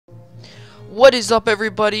What is up,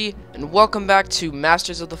 everybody, and welcome back to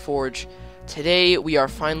Masters of the Forge. Today we are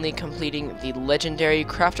finally completing the legendary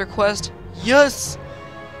crafter quest. Yes!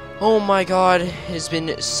 Oh my god, it has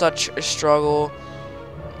been such a struggle.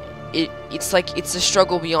 It's a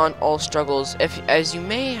struggle beyond all struggles. As you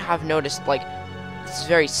may have noticed, it's a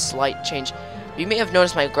very slight change. You may have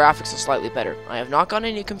noticed my graphics are slightly better. I have not gotten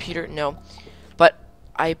a new computer, no, but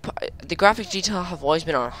the graphics detail have always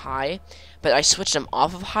been on high, but I switched them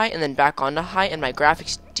off of high and then back onto high, and my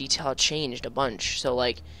graphics detail changed a bunch. So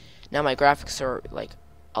now my graphics are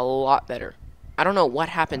a lot better. I don't know what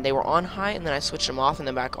happened. They were on high and then I switched them off and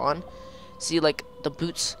then back on. See, the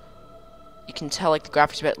boots, you can tell the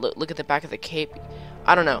graphics are better. Look at the back of the cape.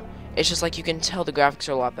 I don't know. It's just you can tell the graphics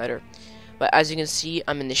are a lot better. But as you can see,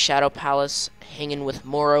 I'm in the Shadow Palace, hanging with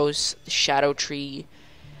Moros, the Shadow Tree,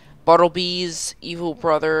 Bartleby's evil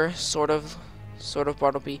brother, sort of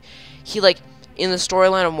Bartleby. He, in the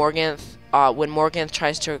storyline of Morganth, when Morganth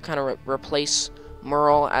tries to kind of replace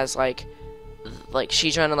Merle as,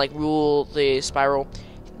 she's trying to, rule the spiral,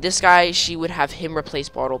 this guy, she would have him replace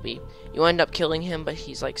Bartleby. You end up killing him, but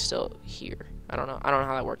he's, still here. I don't know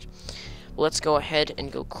how that works. But let's go ahead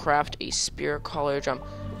and go craft a spear collar drum.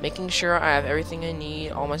 Making sure I have everything I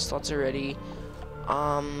need, all my slots are ready.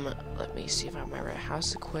 Let me see if I have my right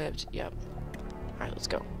house equipped. Yep. Alright, let's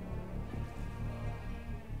go.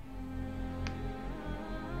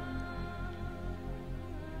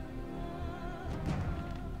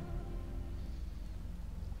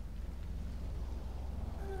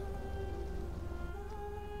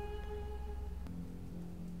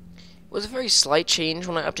 It was a very slight change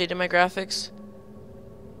when I updated my graphics,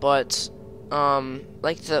 but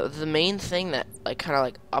the main thing that kind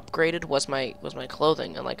of upgraded was my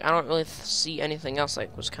clothing, and I don't really see anything else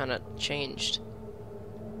was kind of changed.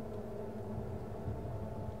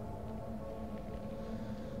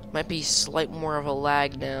 Might be slight more of a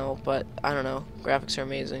lag now, but I don't know. Graphics are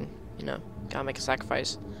amazing, you know. Gotta make a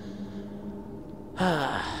sacrifice.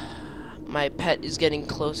 My pet is getting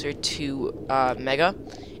closer to Mega.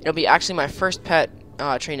 It'll be actually my first pet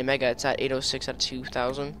trained to Mega. It's at 806 out of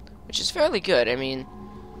 2000, which is fairly good. I mean,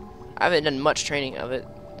 I haven't done much training of it.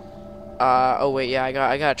 Oh wait, yeah, I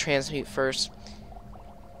gotta transmute first.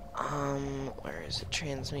 Where is it?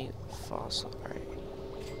 Transmute fossil. All right.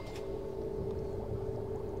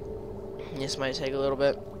 This might take a little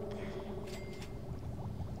bit.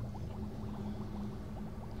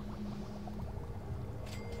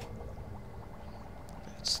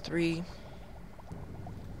 That's 3.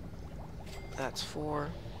 That's 4.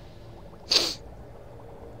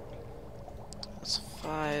 That's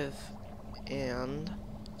 5. And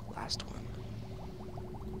last one.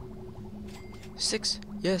 6.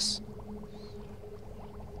 Yes.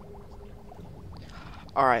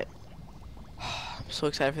 Alright. I'm so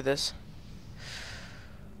excited for this.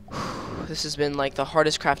 This has been the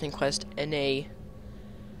hardest crafting quest in a...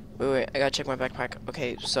 Wait, I gotta check my backpack.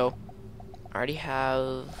 Okay, so I already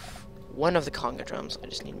have one of the conga drums. I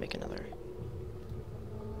just need to make another.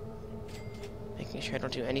 Making sure I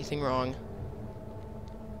don't do anything wrong.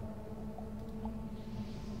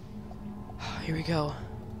 Here we go.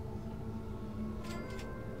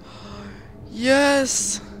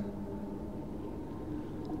 Yes!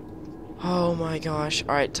 Oh my gosh.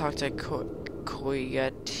 Alright, talk to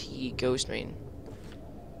Koyeti Ghostman.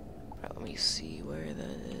 Alright, let me see where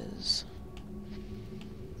that is.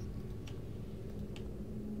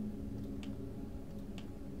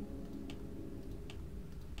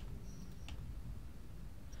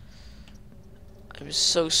 I'm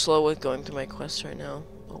so slow with going through my quests right now.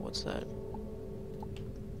 Oh, what's that?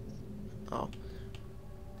 Oh.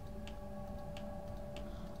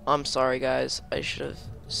 I'm sorry, guys. I should have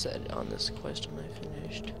said on this quest when I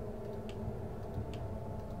finished.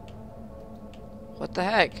 What the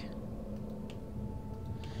heck?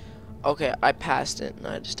 Okay, I passed it, and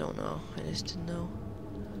I just don't know. I just didn't know.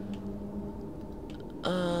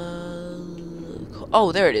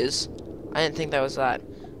 Oh, there it is. I didn't think that was that.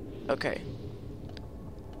 Okay.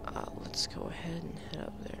 Let's go ahead and head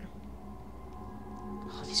up there.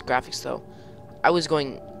 Oh, these graphics, though. I was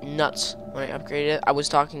going nuts when I upgraded it. I was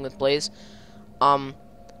talking with Blaze. Yeah,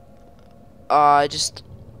 I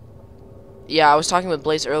was talking with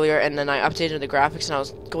Blaze earlier, and then I updated the graphics, and I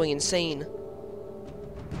was going insane.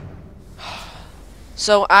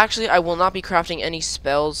 So, actually, I will not be crafting any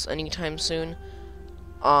spells anytime soon.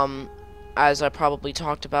 As I probably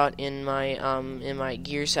talked about in my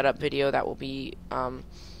gear setup video, that will be,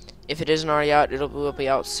 if it isn't already out, it will be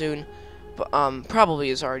out soon. But, probably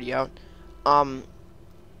is already out.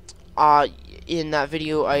 in that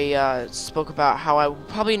video, I spoke about how I would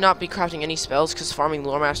probably not be crafting any spells because farming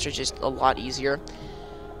Lore Master is just a lot easier.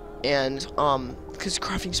 And, because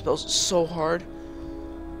crafting spells is so hard.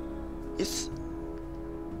 It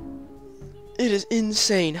is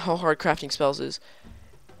insane how hard crafting spells is.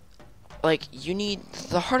 Like, you need,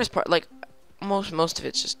 the hardest part, like, most of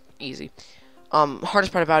it's just easy.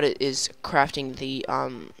 Hardest part about it is crafting the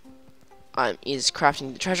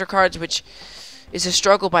treasure cards, which is a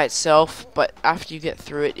struggle by itself, but after you get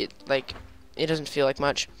through it, it doesn't feel like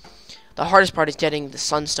much. The hardest part is getting the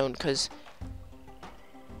sunstone, because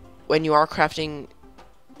when you are crafting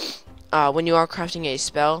a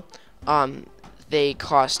spell, they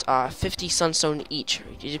cost 50 sunstone each,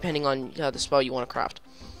 depending on the spell you want to craft.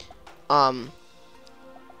 But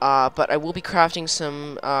I will be crafting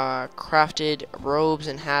some crafted robes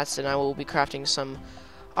and hats, and I will be crafting some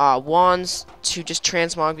wands to just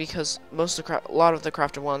transmog, because a lot of the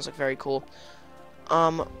crafted wands look very cool.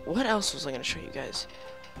 What else was I going to show you guys?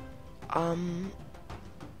 I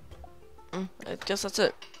guess that's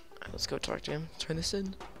it. Let's go talk to him. Turn this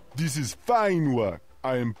in. This is fine work.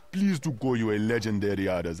 I am pleased to call you a legendary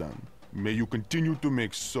artisan. May you continue to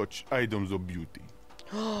make such items of beauty.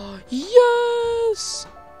 Yes!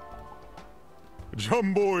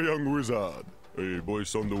 Jumbo, young wizard. A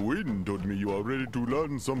voice on the wind told me you are ready to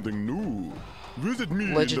learn something new. Visit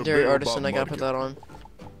me. Legendary in the artisan, I gotta put that on.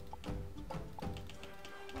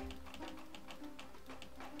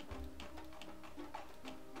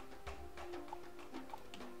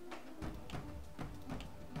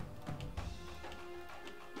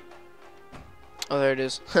 Oh, there it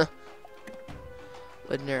is.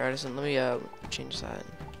 Legendary artisan. Let me change that.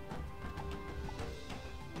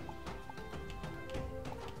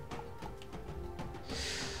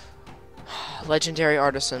 Legendary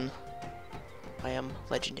artisan. I am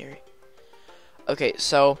legendary. Okay,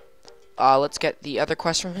 so let's get the other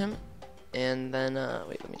quest from him, and then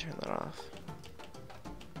wait, let me turn that off.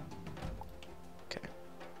 Okay.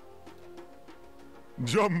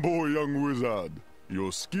 Jumbo, young wizard.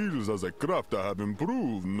 Your skills as a crafter have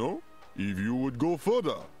improved, no? If you would go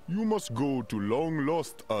further, you must go to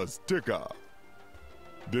long-lost Azteca.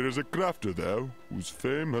 There is a crafter there whose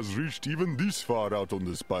fame has reached even this far out on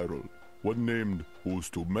the spiral. One named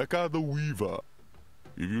Ostomeka the Weaver.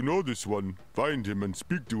 If you know this one, find him and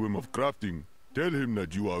speak to him of crafting. Tell him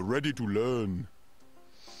that you are ready to learn.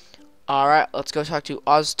 Alright, let's go talk to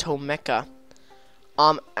Ostomeka.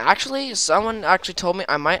 Actually, someone actually told me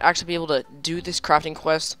I might actually be able to do this crafting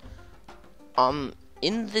quest,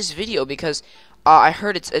 in this video, because, I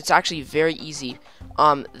heard it's actually very easy.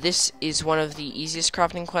 This is one of the easiest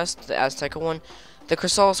crafting quests, the Azteca one. The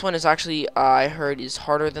Chrysalis one is actually, I heard, is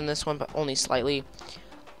harder than this one, but only slightly.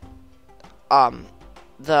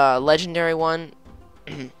 The legendary one,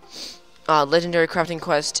 legendary crafting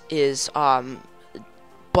quest is,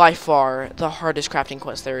 by far the hardest crafting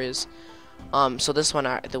quest there is. So this one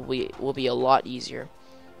will be a lot easier.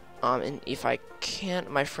 And if I can't,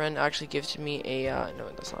 my friend actually gifted me a, no,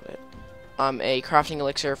 that's not it. A crafting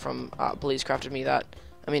elixir from, Blaze crafted me that.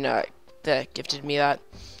 I mean, that gifted me that.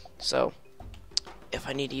 So, if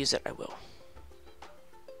I need to use it, I will.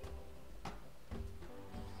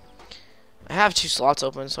 I have 2 slots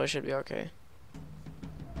open, so I should be okay.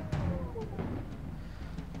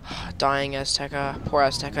 Dying Azteca. Poor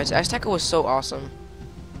Azteca. Azteca was so awesome.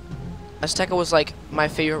 Azteca was like my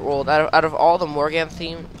favorite world out of all the Morganth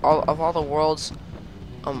theme, all the worlds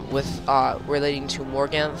with relating to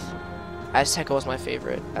Morganth. Azteca was my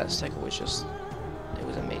favorite. Azteca was just, it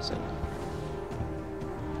was amazing.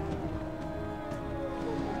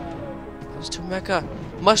 Ostomeka,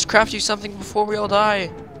 must craft you something before we all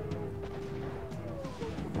die.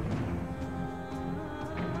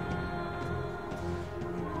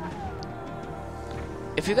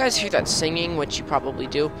 If you guys hear that singing, which you probably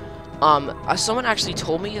do, someone actually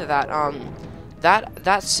told me that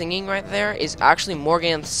that singing right there is actually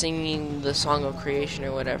Morganth singing the Song of Creation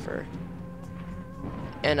or whatever.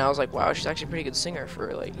 And I was like, wow, she's actually a pretty good singer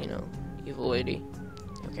for, like, you know, evil lady.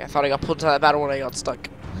 Okay, I thought I got pulled to that battle when I got stuck.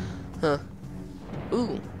 Huh.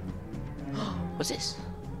 Ooh. What's this?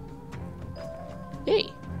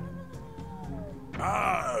 Hey.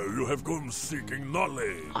 Ah, you have come seeking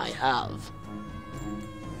knowledge. I have.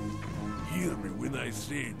 Hear me when I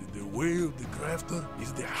say that the way of the crafter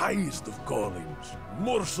is the highest of callings,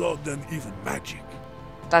 more so than even magic.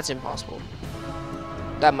 That's impossible.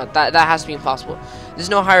 That has to be impossible. There's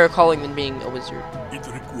no higher calling than being a wizard. It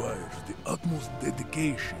requires the utmost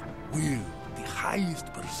dedication, will, the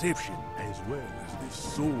highest perception as well as the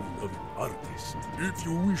soul of an artist. If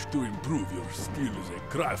you wish to improve your skill as a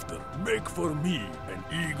crafter, make for me an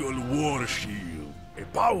eagle war shield, a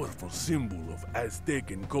powerful symbol of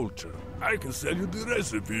Aztecan culture. I can sell you the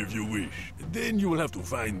recipe if you wish. Then you will have to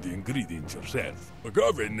find the ingredients yourself.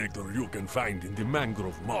 Agave nectar you can find in the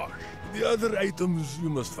mangrove marsh. The other items you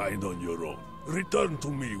must find on your own. Return to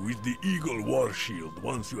me with the eagle war shield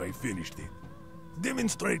once you have finished it.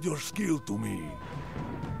 Demonstrate your skill to me.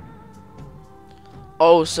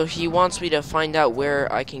 Oh, so he wants me to find out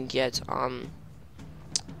where I can get,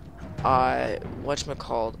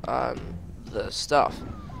 whatchamacallit, the stuff.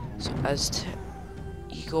 So,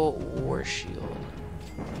 Eagle War Shield.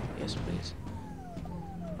 Yes, please.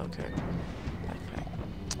 Okay. Backpack.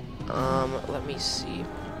 Let me see.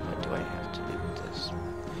 What do I have to do with this?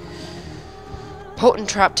 Potent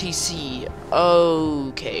Trap TC.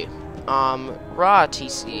 Okay. Raw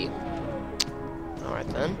TC. Alright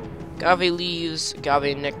then. Agave leaves,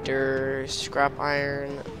 agave nectar, scrap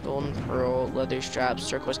iron, golden pearl, leather straps,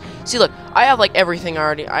 turquoise. See, look, I have like everything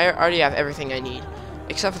already. I already have everything I need,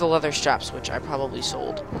 except for the leather straps, which I probably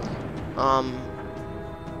sold.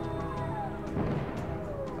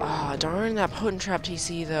 Darn that potent trap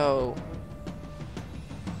TC though.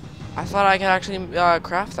 I thought I could actually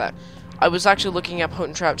craft that. I was actually looking at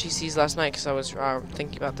potent trap TCs last night because I was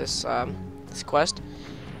thinking about this this quest,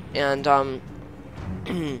 and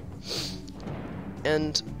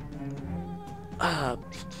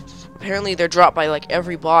apparently they're dropped by like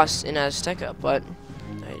every boss in Azteca, but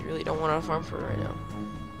I really don't want to farm for it right now.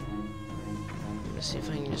 I'm gonna see if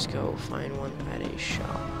I can just go find one at a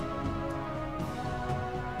shop.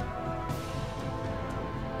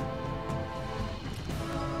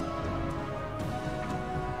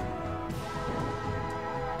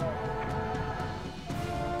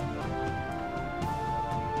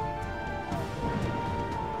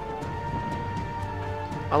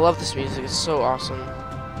 I love this music. It's so awesome.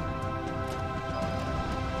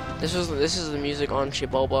 This is the music on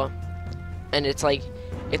Chiboba, and it's like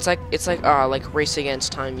race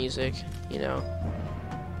against time music, you know.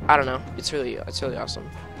 I don't know. It's really awesome.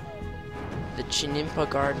 The Chinimpa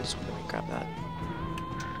Gardens. Let me grab that.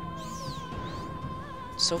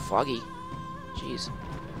 It's so foggy. Jeez.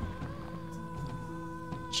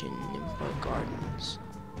 Chinimpa Gardens.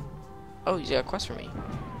 Oh, he's got a quest for me.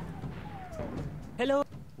 Hello.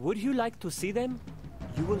 Would you like to see them?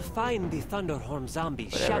 You will find the Thunderhorn zombie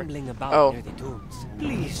shambling about near the tombs.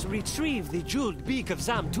 Please retrieve the jeweled beak of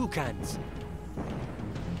Zam Toucans.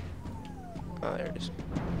 Oh, there it is.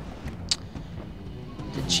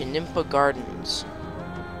 The Chinimpa Gardens.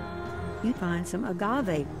 You find some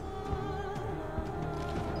agave.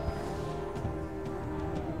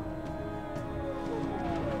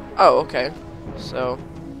 Oh, okay. So.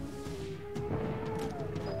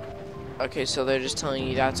 Okay, so they're just telling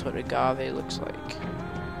you that's what agave looks like.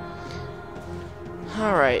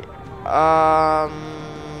 Alright. I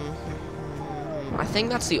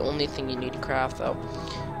think that's the only thing you need to craft, though.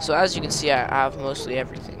 So as you can see, I have mostly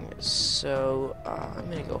everything. So, I'm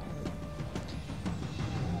gonna go.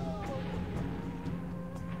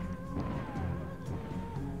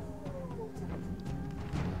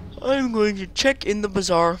 I'm going to check in the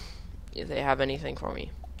bazaar if they have anything for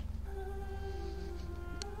me.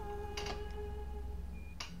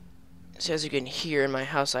 So as you can hear in my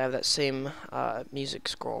house, I have that same music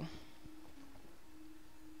scroll.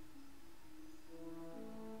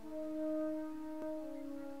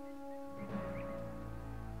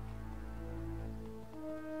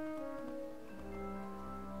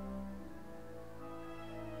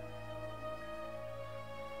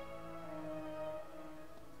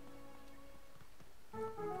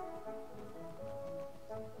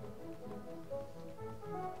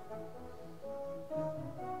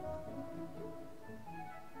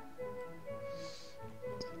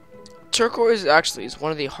 Turquoise actually is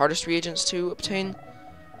one of the hardest reagents to obtain,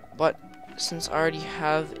 but since I already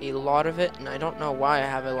have a lot of it, and I don't know why I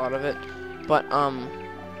have a lot of it, but so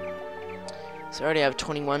I already have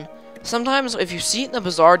 21. Sometimes if you see it in the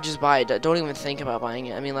bazaar, just buy it. Don't even think about buying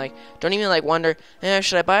it. I mean, like, don't even like wonder,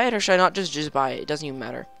 should I buy it or should I not? Just buy it. It doesn't even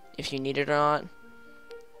matter if you need it or not.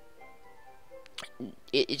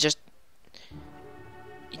 It just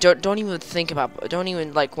don't even think about. Don't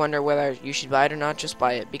even like wonder whether you should buy it or not. Just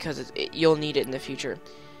buy it because you'll need it in the future.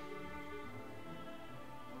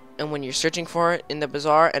 And when you're searching for it in the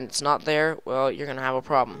bazaar and it's not there, well, you're gonna have a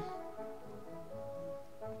problem.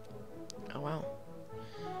 Oh wow,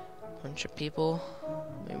 bunch of people,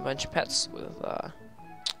 maybe a bunch of pets with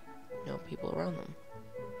people around them.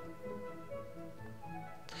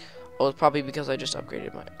 Oh, it's probably because I just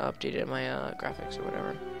updated my graphics or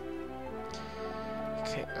whatever.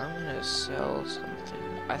 Okay, I'm gonna sell something.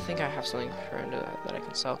 I think I have something for into that I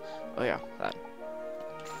can sell. Oh yeah, that.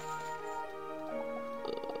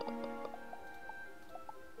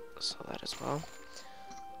 Sell that as well.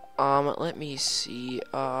 Let me see.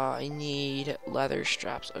 I need leather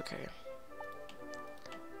straps. Okay.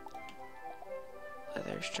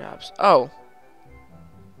 Leather straps. Oh.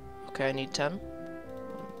 Okay, I need 10. 1,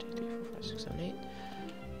 2, 3, 4, 5, 6, 7, 8.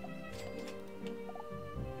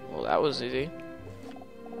 Well, that was easy.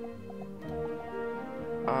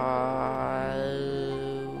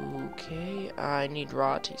 Okay, I need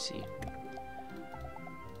raw TC.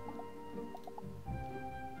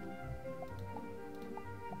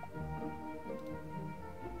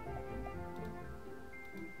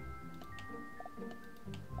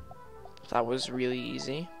 That was really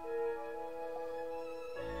easy.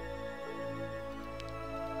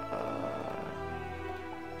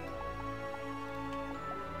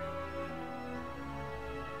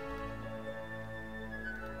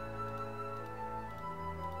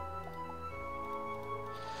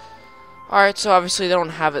 Alright, so obviously they don't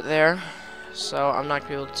have it there, so I'm not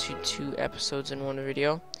going to be able to do 2 episodes in one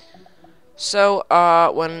video. So,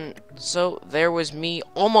 there was me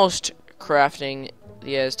almost crafting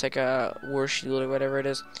the Azteca War Shield or whatever it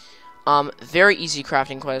is. Very easy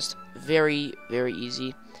crafting quest, very, very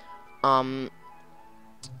easy.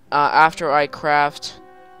 After I craft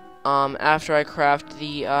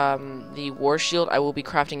the War Shield, I will be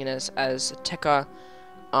crafting it as Azteca,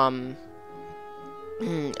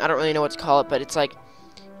 I don't really know what to call it, but it's like,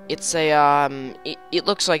 it's a, it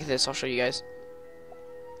looks like this. I'll show you guys.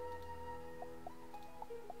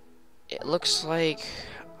 It looks like,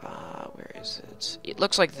 where is it? It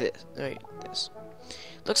looks like this. Wait, this.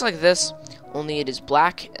 It looks like this, only it is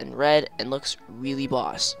black and red and looks really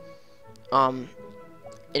boss. And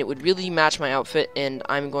it would really match my outfit, and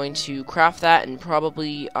I'm going to craft that and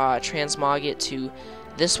probably transmog it to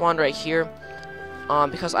this wand right here.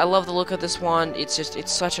 Because I love the look of this wand. It's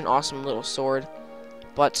such an awesome little sword.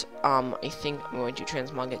 But I think I'm going to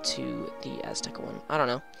transmog it to the Azteca one. I don't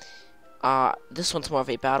know. This one's more of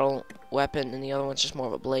a battle weapon, and the other one's just more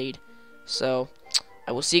of a blade. So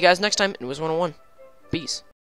I will see you guys next time in Wiz 101. Peace.